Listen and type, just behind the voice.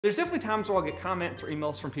There's definitely times where I'll get comments or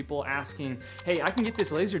emails from people asking, hey, I can get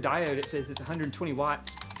this laser diode, it says it's 120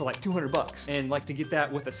 watts for like 200 bucks. And like to get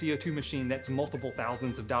that with a CO2 machine that's multiple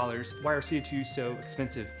thousands of dollars. Why are CO2 so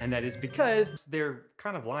expensive? And that is because they're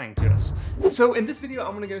kind of lying to us. So in this video,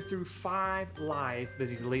 I'm gonna go through 5 lies that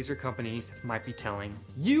these laser companies might be telling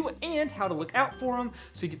you and how to look out for them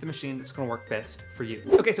so you get the machine that's gonna work best for you.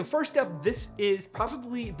 Okay, so first up, this is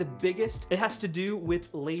probably the biggest. It has to do with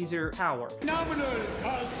laser power. Nominal.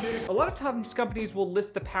 A lot of times companies will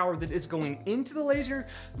list the power that is going into the laser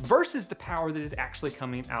versus the power that is actually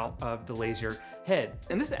coming out of the laser head.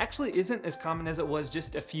 And this actually isn't as common as it was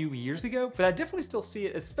just a few years ago, but I definitely still see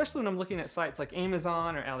it, especially when I'm looking at sites like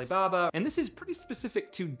Amazon or Alibaba. And this is pretty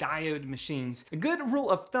specific to diode machines. A good rule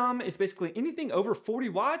of thumb is basically anything over 40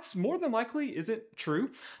 watts, more than likely isn't true.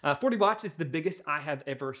 40 watts is the biggest I have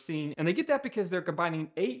ever seen. And they get that because they're combining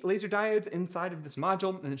 8 laser diodes inside of this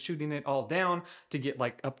module and shooting it all down to get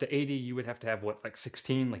like up to 80, you would have to have what, like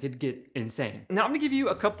 16? Like it'd get insane. Now I'm gonna give you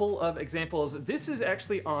a couple of examples. This is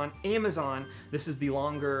actually on Amazon. This is the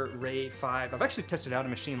longer Ray 5. I've actually tested out a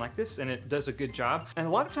machine like this and it does a good job. And a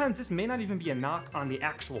lot of times this may not even be a knock on the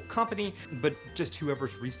actual company, but just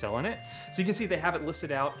whoever's reselling it. So you can see they have it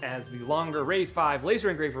listed out as the longer Ray 5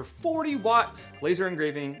 laser engraver 40 watt laser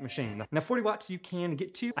engraving machine. Now 40 watts you can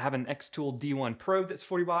get to. I have an X-Tool D1 Pro that's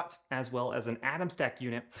 40 watts as well as an Atom Stack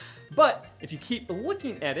unit. But if you keep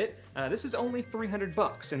looking at it, this is only 300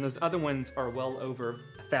 bucks and those other ones are well over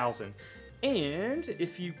 1,000. And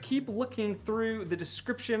if you keep looking through the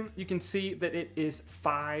description, you can see that it is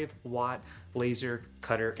 5-watt laser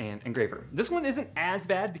cutter and engraver. This one isn't as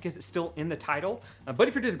bad because it's still in the title, but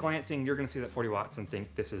if you're just glancing, you're gonna see that 40 watts and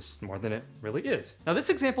think this is more than it really is. Now this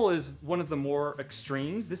example is one of the more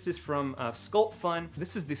extremes. This is from SculptFun.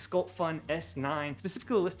 This is the SculptFun S9,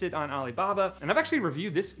 specifically listed on Alibaba. And I've actually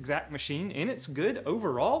reviewed this exact machine and it's good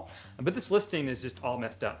overall, but this listing is just all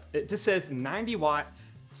messed up. It just says 90-watt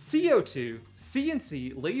CO2,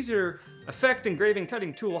 CNC, laser effect engraving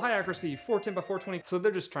cutting tool, high accuracy, 410 by 420. So they're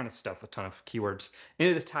just trying to stuff a ton of keywords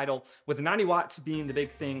into this title, with the 90 watts being the big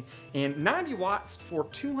thing. And 90 watts for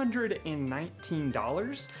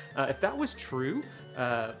 $219. If that was true,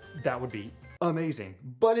 that would be amazing,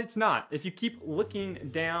 but it's not. If you keep looking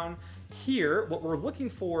down here, what we're looking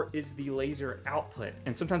for is the laser output.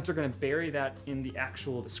 And sometimes they're gonna bury that in the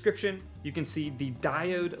actual description. You can see the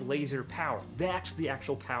diode laser power. That's the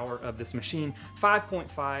actual power of this machine,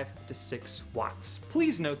 5.5 to 6 watts.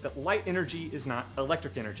 Please note that light energy is not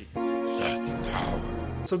electric energy.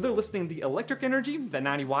 So they're listing the electric energy, the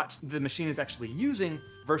 90 watts the machine is actually using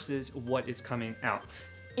versus what is coming out.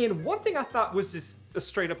 And one thing I thought was just a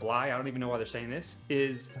straight up lie, I don't even know why they're saying this,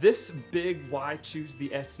 is this big why choose the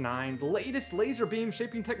S9, the latest laser beam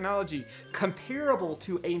shaping technology, comparable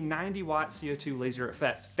to a 90-watt CO2 laser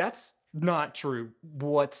effect. That's not true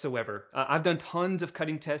whatsoever. I've done tons of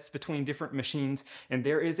cutting tests between different machines, and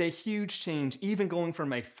there is a huge change, even going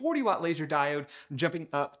from a 40-watt laser diode jumping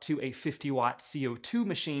up to a 50-watt CO2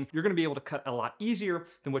 machine. You're gonna be able to cut a lot easier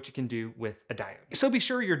than what you can do with a diode. So be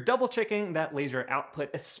sure you're double checking that laser output,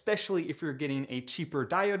 especially if you're getting a cheaper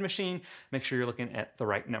diode machine. Make sure you're looking at the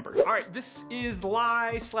right number. All right, this is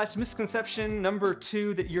lie / misconception number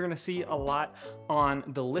 2 that you're gonna see a lot on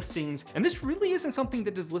the listings. And this really isn't something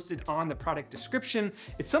that is listed on the product description.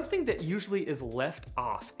 It's something that usually is left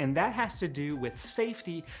off, and that has to do with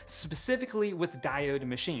safety, specifically with diode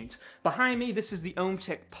machines. Behind me, this is the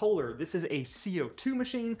OhmTech Polar. This is a CO2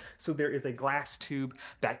 machine, so there is a glass tube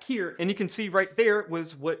back here, and you can see right there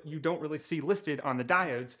was what you don't really see listed on the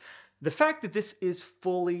diodes, the fact that this is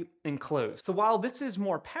fully enclosed. So while this is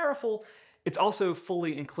more powerful, it's also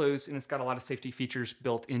fully enclosed and it's got a lot of safety features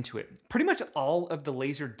built into it. Pretty much all of the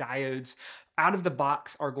laser diodes out of the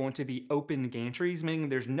box are going to be open gantries, meaning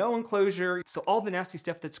there's no enclosure. So all the nasty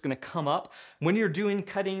stuff that's gonna come up when you're doing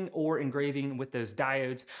cutting or engraving with those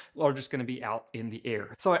diodes are just gonna be out in the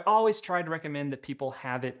air. So I always try to recommend that people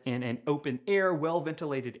have it in an open air,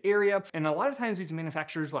 well-ventilated area. And a lot of times these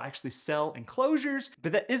manufacturers will actually sell enclosures,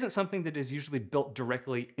 but that isn't something that is usually built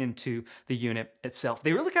directly into the unit itself.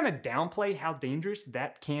 They really kind of downplay how dangerous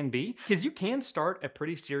that can be, because you can start a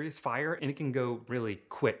pretty serious fire and it can go really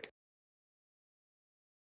quick.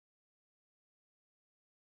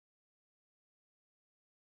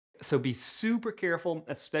 So be super careful,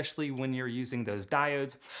 especially when you're using those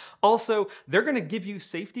diodes. Also, they're gonna give you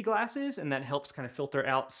safety glasses, and that helps kind of filter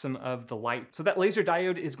out some of the light. So that laser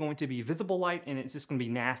diode is going to be visible light, and it's just gonna be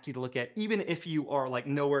nasty to look at, even if you are like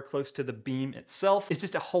nowhere close to the beam itself. It's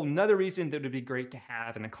just a whole nother reason that it would be great to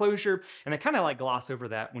have an enclosure, and I kind of like gloss over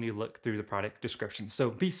that when you look through the product description.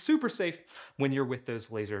 So be super safe when you're with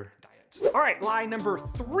those laser diodes. diode. All right, lie number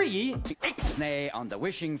 3. Ixnay on the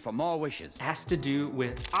wishing for more wishes. Has to do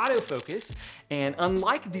with autofocus. And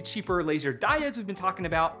unlike the cheaper laser diodes we've been talking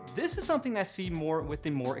about, this is something I see more with the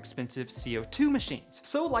more expensive CO2 machines.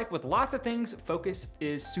 So like with lots of things, focus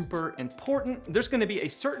is super important. There's gonna be a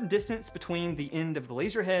certain distance between the end of the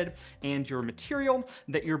laser head and your material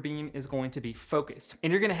that your beam is going to be focused.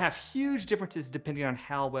 And you're gonna have huge differences depending on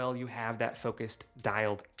how well you have that focused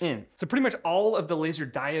dialed in. So pretty much all of the laser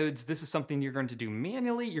diodes, this is something you're going to do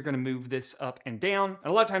manually. You're gonna move this up and down.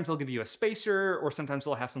 And a lot of times they'll give you a spacer, or sometimes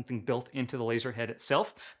they'll have something built into the laser head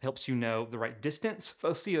itself that helps you know the right distance.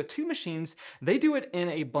 Both CO2 machines, they do it in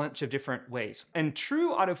a bunch of different ways. And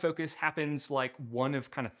true autofocus happens like one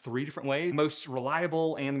of kind of 3 different ways. Most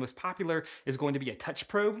reliable and most popular is going to be a touch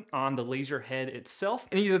probe on the laser head itself.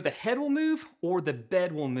 And either the head will move or the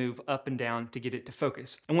bed will move up and down to get it to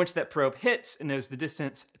focus. And once that probe hits and knows the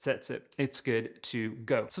distance, it sets it, it's good to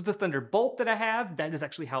go. So the Thunderbolt that I have, that is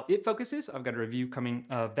actually how it focuses. I've got a review coming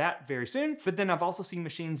of that very soon. But then I've also seen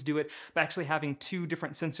machines do it by actually having 2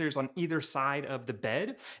 different sensors on either side of the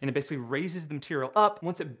bed. And it basically raises the material up.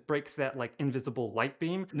 Once it breaks that like invisible light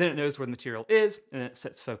beam, then it knows where the material is and then it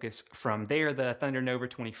sets focus from there. The Thunder Nova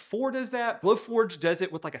 24 does that. Glowforge does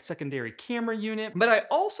it with like a secondary camera unit. But I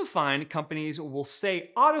also find companies will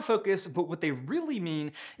say autofocus, but what they really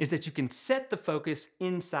mean is that you can set the focus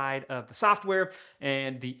inside of the software.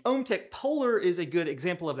 And the OhmTech Polar is a good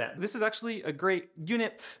example of that. This is actually a great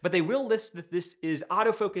unit, but they will list that this is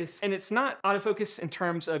autofocus, and it's not autofocus in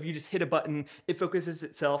terms of you just hit a button, it focuses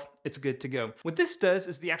itself, it's good to go. What this does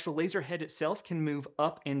is the actual laser head itself can move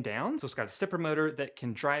up and down. So it's got a stepper motor that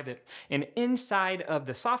can drive it. And inside of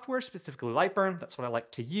the software, specifically Lightburn, that's what I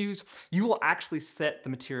like to use, you will actually set the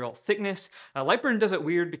material thickness. Lightburn does it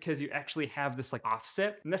weird because you actually have this like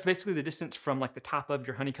offset, and that's basically the distance from like the top of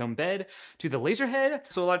your honeycomb bed to the laser head.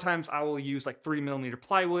 So a lot of times I will use like 3mm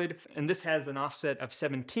plywood, and this has an offset of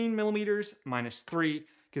 17mm minus 3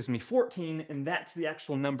 gives me 14, and that's the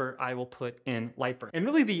actual number I will put in Lightburn. And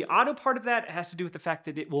really the auto part of that has to do with the fact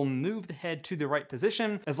that it will move the head to the right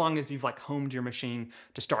position as long as you've like homed your machine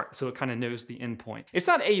to start, so it kind of knows the end point. It's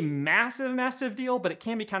not a massive deal, but it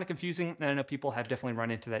can be kind of confusing, and I know people have definitely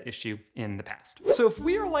run into that issue in the past. So if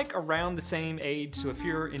we are like around the same age, so if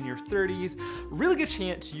you're in your 30s, really good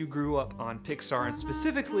chance you grew up on Pixar, and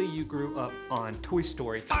specifically you grew up on Toy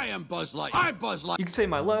Story. I am Buzz Lightyear. I'm Buzz Lightyear. You can say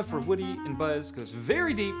my love for Woody and Buzz goes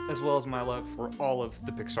very deep, as well as my love for all of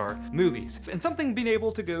the Pixar movies. And something being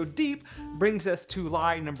able to go deep brings us to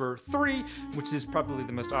lie number 3, which is probably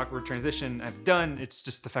the most awkward transition I've done. It's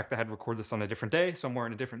just the fact that I had to record this on a different day, so I'm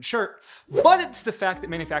wearing a different shirt. But it's the fact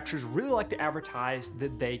that manufacturers really like to advertise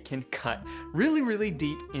that they can cut really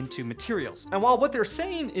deep into materials. And while what they're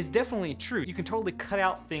saying is definitely true, you can totally cut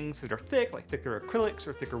out things that are thick, like thicker acrylics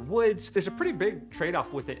or thicker woods. There's a pretty big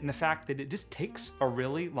trade-off with it in the fact that it just takes a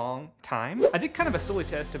really long time. I did kind of a silly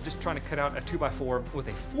test of just trying to cut out a 2x4 with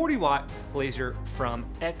a 40-watt laser from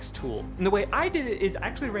X-Tool. And the way I did it is I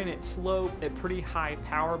actually ran it slow at pretty high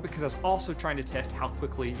power because I was also trying to test how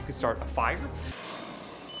quickly you could start a fire.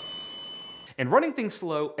 And running things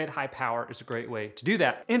slow at high power is a great way to do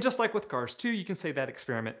that. And just like with cars too, you can say that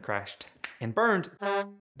experiment crashed and burned.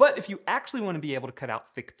 But if you actually want to be able to cut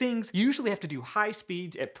out thick things, you usually have to do high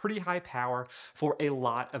speeds at pretty high power for a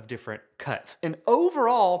lot of different cuts. And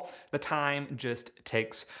overall, the time just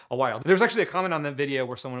takes a while. There's actually a comment on that video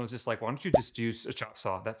where someone was just like, why don't you just use a chop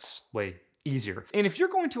saw? That's way easier. And if you're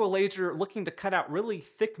going to a laser looking to cut out really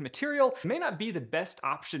thick material, it may not be the best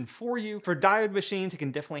option for you. For diode machines, it can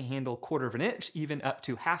definitely handle 1/4 of an inch, even up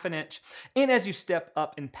to 1/2 an inch. And as you step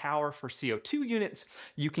up in power for CO2 units,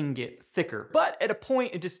 you can get thicker. But at a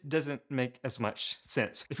point, it just doesn't make as much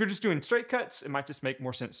sense. If you're just doing straight cuts, it might just make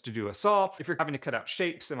more sense to do a saw. If you're having to cut out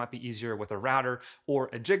shapes, it might be easier with a router or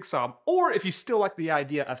a jigsaw. Or if you still like the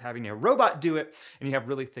idea of having a robot do it and you have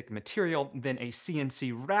really thick material, then a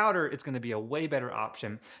CNC router is going to be a way better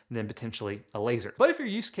option than potentially a laser. But if your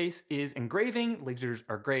use case is engraving, lasers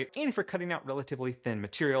are great. And if you're cutting out relatively thin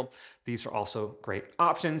material, these are also great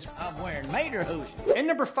options. I'm wearing Materhoods. And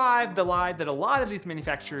number 5, the lie that a lot of these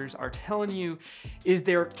manufacturers are telling you is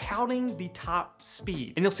they're touting the top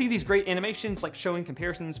speed. And you'll see these great animations like showing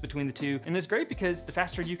comparisons between the two. And it's great because the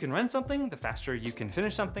faster you can run something, the faster you can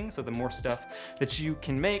finish something, so the more stuff that you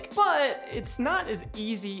can make. But it's not as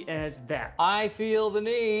easy as that. I feel the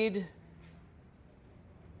need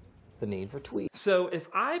the need for tweaks. So if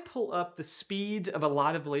I pull up the speed of a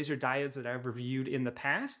lot of the laser diodes that I've reviewed in the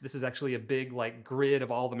past, this is actually a big like grid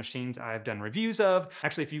of all the machines I've done reviews of.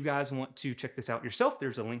 Actually, if you guys want to check this out yourself,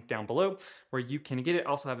 there's a link down below where you can get it.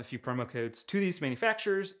 Also have a few promo codes to these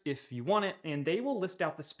manufacturers if you want it, and they will list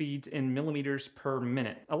out the speeds in millimeters per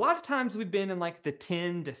minute. A lot of times we've been in like the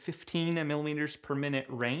 10 to 15 millimeters per minute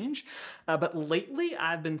range, but lately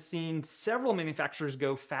I've been seeing several manufacturers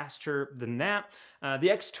go faster than that. The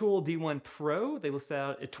Xtool D1 Pro, they list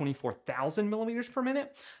out at 24,000 millimeters per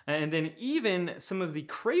minute. And then even some of the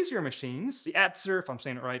crazier machines, the Atzer, if I'm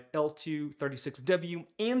saying it right, L236W,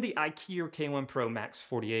 and the IKEA K1 Pro Max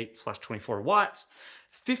 48/24 watts,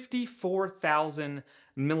 54,000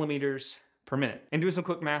 millimeters per minute. And doing some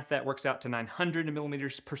quick math, that works out to 900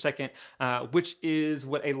 millimeters per second, which is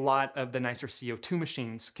what a lot of the nicer CO2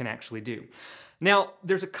 machines can actually do. Now,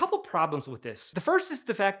 there's a couple problems with this. The first is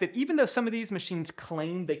the fact that even though some of these machines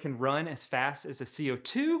claim they can run as fast as a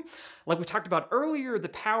CO2, like we talked about earlier, the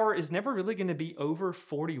power is never really gonna be over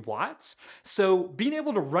 40 watts. So being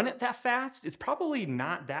able to run it that fast is probably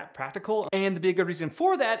not that practical. And the bigger reason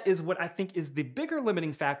for that is what I think is the bigger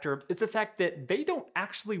limiting factor is the fact that they don't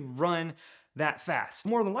actually run that fast.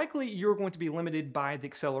 More than likely, you're going to be limited by the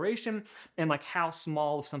acceleration and like how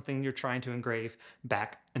small of something you're trying to engrave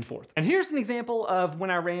back and forth. And here's an example of when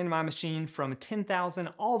I ran my machine from 10,000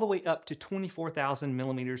 all the way up to 24,000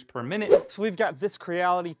 millimeters per minute. So we've got this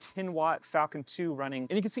Creality 10 watt Falcon 2 running,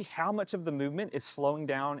 and you can see how much of the movement is slowing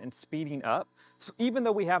down and speeding up. So even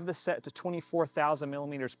though we have this set to 24,000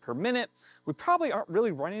 millimeters per minute, we probably aren't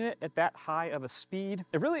really running it at that high of a speed.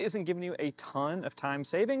 It really isn't giving you a ton of time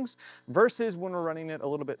savings versus when we're running it a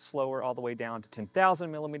little bit slower all the way down to 10,000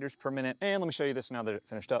 millimeters per minute. And let me show you this now that it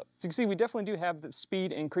finished up. So you can see we definitely do have the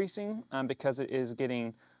speed increasing because it is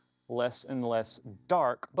getting less and less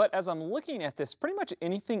dark. But as I'm looking at this, pretty much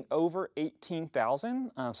anything over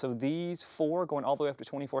 18,000, so these four going all the way up to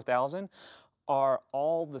 24,000, are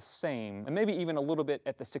all the same, and maybe even a little bit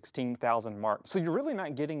at the 16,000 mark. So you're really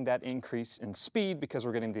not getting that increase in speed because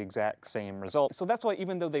we're getting the exact same result. So that's why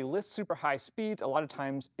even though they list super high speeds, a lot of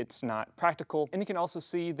times it's not practical. And you can also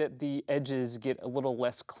see that the edges get a little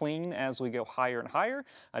less clean as we go higher and higher,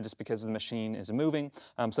 just because the machine is moving.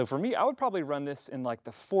 So for me, I would probably run this in like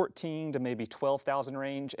the 14 to maybe 12,000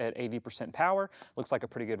 range at 80% power. Looks like a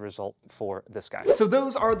pretty good result for this guy. So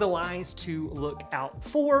those are the lies to look out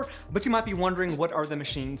for, but you might be wondering, what are the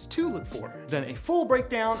machines to look for? Then a full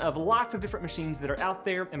breakdown of lots of different machines that are out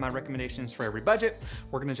there and my recommendations for every budget.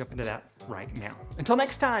 We're gonna jump into that right now. Until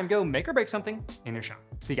next time, go make or break something in your shop.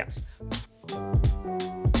 See you guys.